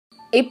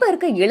இப்ப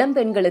இருக்க இளம்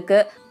பெண்களுக்கு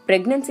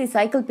பிரெக்னன்சி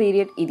சைக்கிள்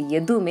பீரியட் இது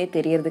எதுவுமே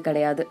தெரியறது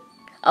கிடையாது.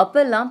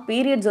 அப்பெல்லாம்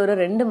பீரியட்ஸ் ஒரு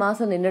 2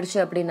 மாசம் நின்றுடுச்சு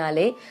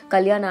அப்படின்னாலே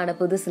கல்யாணம் ஆன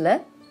புதுசுல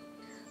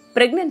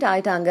பிரெக்னென்ட்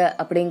ஆயிட்டாங்க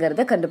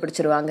அப்படிங்கறத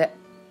கண்டுபிடிச்சிருவாங்க.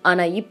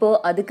 ஆனா இப்போ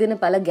அதுக்குன்னு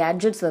பல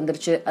கேட்ஜெட்ஸ்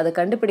வந்துருச்சு. அதை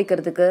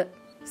கண்டுபிடிக்கிறதுக்கு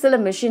சில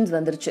மிஷின்ஸ்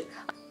வந்துருச்சு.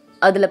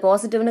 அதுல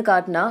பாசிட்டிவ்னு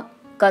காட்டினா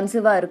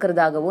கன்சீவா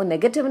இருக்கிறதாகவும்,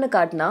 நெகட்டிவ்னு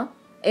காட்டினா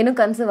இன்னும்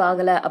கன்சீவ்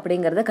ஆகல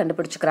அப்படிங்கறத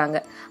கண்டுபிடிச்சுக்கிறாங்க.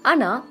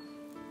 ஆனா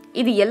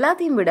இது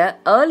எல்லாத்தையும் விட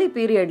ஏர்லி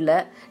பீரியட்ல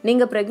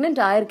நீங்க பிரெக்னென்ட்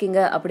ஆயிருக்கீங்க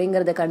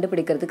அப்படிங்கறத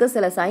கண்டுபிடிக்கிறதுக்கு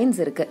சில சைன்ஸ்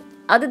இருக்கு.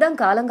 அதுதான்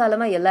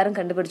காலங்காலமா எல்லாரும்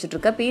கண்டுபிடிச்சிட்டு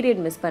இருக்க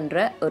பீரியட் மிஸ்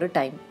பண்ற ஒரு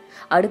டைம்.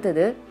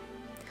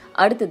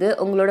 அடுத்தது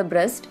உங்களோட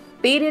பிரஸ்ட்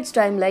பீரியட்ஸ்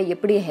டைம்ல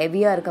எப்படி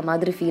ஹெவியா இருக்க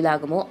மாதிரி ஃபீல்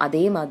ஆகுமோ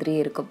அதே மாதிரியே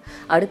இருக்கும்.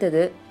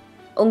 அடுத்தது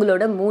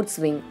உங்களோட மூட்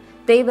ஸ்விங்.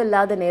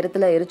 தேவையில்லாத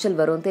நேரத்துல எரிச்சல்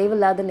வரும்,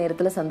 தேவையில்லாத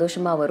நேரத்துல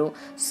சந்தோஷமா வரும்.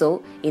 ஸோ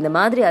இந்த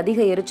மாதிரி அதிக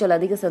எரிச்சல்,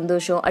 அதிக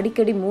சந்தோஷம்,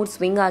 அடிக்கடி மூட்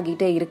ஸ்விங்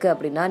ஆகிட்டே இருக்கு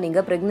அப்படின்னா நீங்க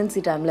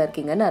பிரெக்னன்சி டைம்ல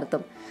இருக்கீங்கன்னு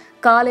அர்த்தம்.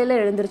 காலையில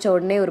எழுந்திரிச்ச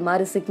உடனே ஒரு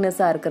மாதிரி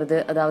சிக்னஸா இருக்கிறது,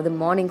 அதாவது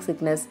morning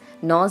sickness,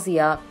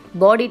 nausea,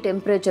 body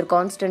temperature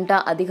கான்ஸ்டன்டா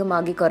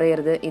அதிகமாகி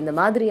குறையிறது, இந்த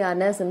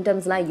மாதிரியான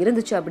சிம்டம்ஸ்லாம்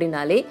இருந்துச்சு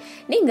அப்படின்னாலே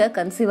நீங்க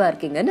கன்சீவா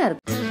இருக்கீங்கன்னு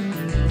அர்த்தம்.